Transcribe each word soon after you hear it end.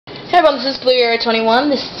everyone, this is Blue Area 21.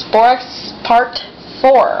 This is Borax Part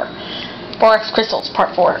 4. Borax Crystals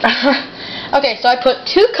Part 4. Okay, so I put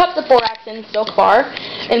 2 cups of borax in so far.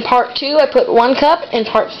 In Part 2, I put 1 cup. In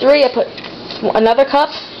Part 3, I put another cup.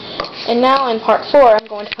 And now in Part 4, I'm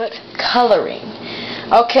going to put coloring.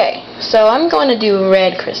 Okay, so I'm going to do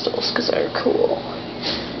red crystals because they're cool.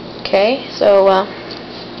 Okay, so, where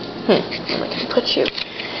am I going to put you?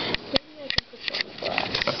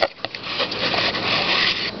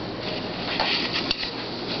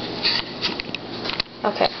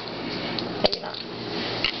 Okay, maybe not.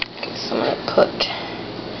 Okay, so I'm going to put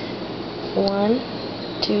 1,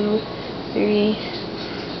 2, 3,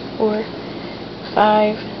 4,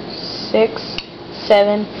 5, 6,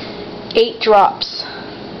 7, 8 drops.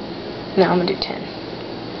 Now I'm going to do 10.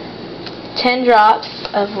 10 drops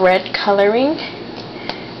of red coloring.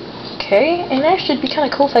 Okay, and that should be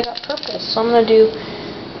kind of cool if I got purple. So I'm going to do,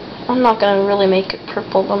 I'm not going to really make it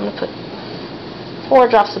purple, but I'm going to put 4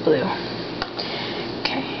 drops of blue.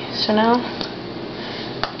 So now,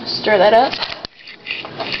 stir that up.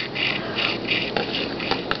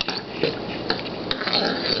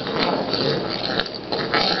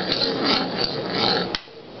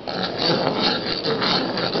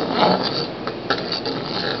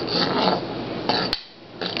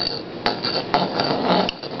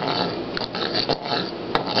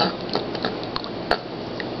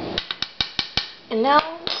 And now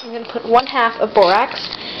I'm going to put 1/2 of borax,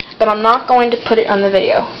 but I'm not going to put it on the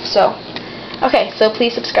video. So, okay, so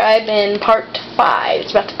please subscribe in Part 5.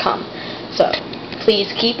 It's about to come. So,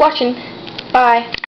 please keep watching. Bye.